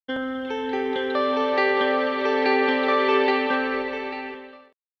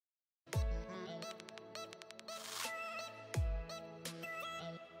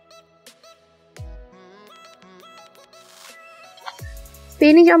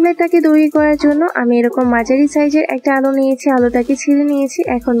Spanish অমলেটটাকে তৈরি করার জন্য আমি এরকম মাঝারি সাইজের একটা আলু নিয়েছি, আলুটাকে ছিলে নিয়েছি।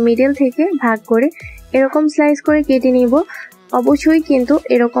 এখন মিডল থেকে ভাগ করে এরকম স্লাইস করে কেটে নিব। অবশ্যই কিন্তু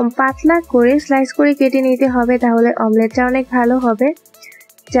এরকম পাতলা করে স্লাইস করে কেটে নিতে হবে, তাহলে অমলেটটা অনেক ভালো হবে,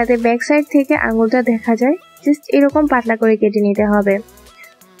 যাতে ব্যাক সাইড থেকে আঙুলটা দেখা যায়। জাস্ট এরকম পাতলা করে কেটে নিতে হবে।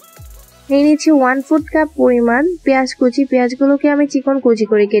 নিয়ে নিচ্ছি 1/4 কাপ পরিমাণ পেঁয়াজ কুচি। পেঁয়াজগুলোকে আমি চিকন কুচি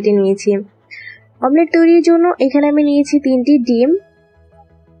করে কেটে নিয়েছি। অমলেট তৈরির জন্য এখানে আমি নিয়েছি 3টি ডিম।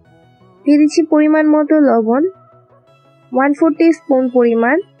 দিয়ে দিচ্ছি পরিমাণ মতো লবণ, 1/4 টিস্পুন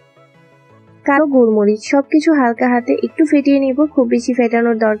পরিমাণ কালো গোলমরিচ। সবকিছু হালকা হাতে একটু ফেটিয়ে নিব, খুব বেশি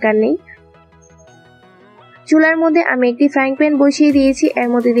ফেটানোর দরকার নেই। চুলার মধ্যে আমি একটি ফ্রাইং প্যান বসিয়ে দিয়েছি। এর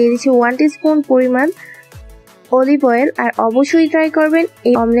মধ্যে দিয়ে দিচ্ছি 1 টিস্পুন পরিমাণ অলিভ অয়েল। আর অবশ্যই ট্রাই করবেন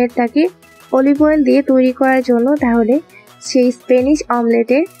এই অমলেটটাকে অলিভ অয়েল দিয়ে তৈরি করার জন্য, তাহলে সেই স্প্যানিশ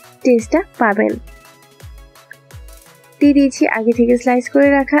অমলেটের টেস্টটা পাবেন। দিয়ে দিয়েছি আগে থেকে স্লাইস করে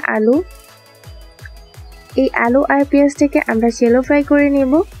রাখা আলু। এই আলু আর পেঁয়াজটাকে আমরা শ্যালো ফ্রাই করে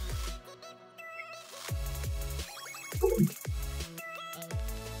নেব।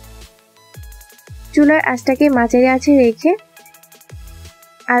 চুলার আঁচটাকে মাঝারি আঁচে রেখে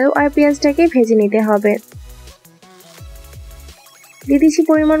আলু আর পেঁয়াজটাকে ভেজে নিতে হবে। দিয়ে দিচ্ছি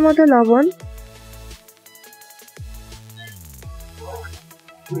পরিমাণ মতো লবণ।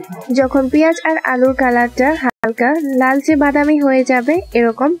 যখন পেঁয়াজ আর আলুর কালারটা হালকা লালচে বাদামি হয়ে যাবে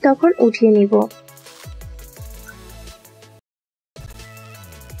এরকম, তখন উঠিয়ে নিব।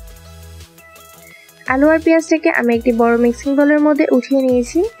 আলু আর পেঁয়াজটাকে আমি একটি বড় মিক্সিং বোলের মধ্যে উঠিয়ে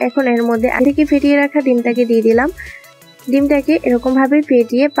নিয়েছি। এখন এর মধ্যে আগে থেকে ফেটিয়ে রাখা ডিমটাকে দিয়ে দিলাম। ডিমটাকে এরকম ভাবে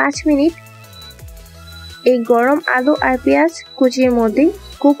ফেটিয়ে 5 মিনিট এই গরম আলু আর পেঁয়াজ কুচির মধ্যে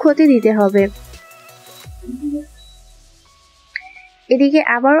কুক হতে দিতে হবে। এদিকে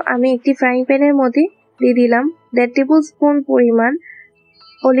আবারও আমি একটি ফ্রাইং প্যানের মধ্যে দিয়ে দিলাম 1.5 টেবিল স্পুন পরিমাণ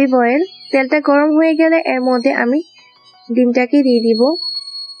অলিভ অয়েল। তেলটা গরম হয়ে গেলে এর মধ্যে আমি ডিমটাকে দিয়ে দিব।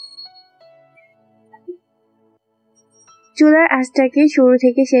 চুলার আঁচটাকে শুরু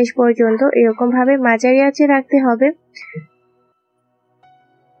থেকে শেষ পর্যন্ত এরকম ভাবে মাঝারি আঁচে রাখতে হবে।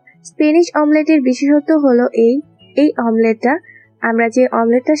 স্প্যানিশ অমলেটের বিশেষত্ব হলো এই অমলেটটা আমরা যে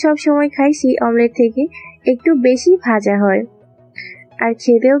অমলেটটা সব সময় খাই সেই অমলেট থেকে একটু বেশি ভাজা হয়, আর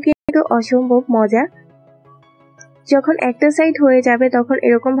খেতেও কিন্তু অসম্ভব মজা। যখন একটা সাইড হয়ে যাবে তখন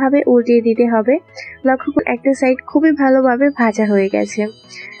এরকম ভাবে উল্টিয়ে দিতে হবে। লক্ষ্য করুন একটা সাইড খুবই ভালোভাবে ভাজা হয়ে গেছে।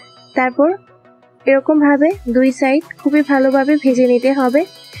 তারপর এরকম ভাবে 2 সাইড খুবই ভালোভাবে ভেজে নিতে হবে।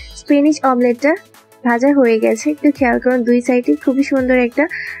 স্প্যানিশ অমলেটটা ভাজা হয়ে গেছে, একটু খেয়াল করুন 2 সাইডে খুবই সুন্দর একটা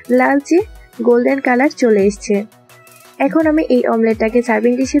লালচে গোল্ডেন কালার চলে এসেছে। এখন আমি এই অমলেটটাকে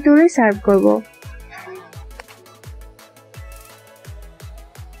সার্ভিং ডিশে তুলে সার্ভ করব।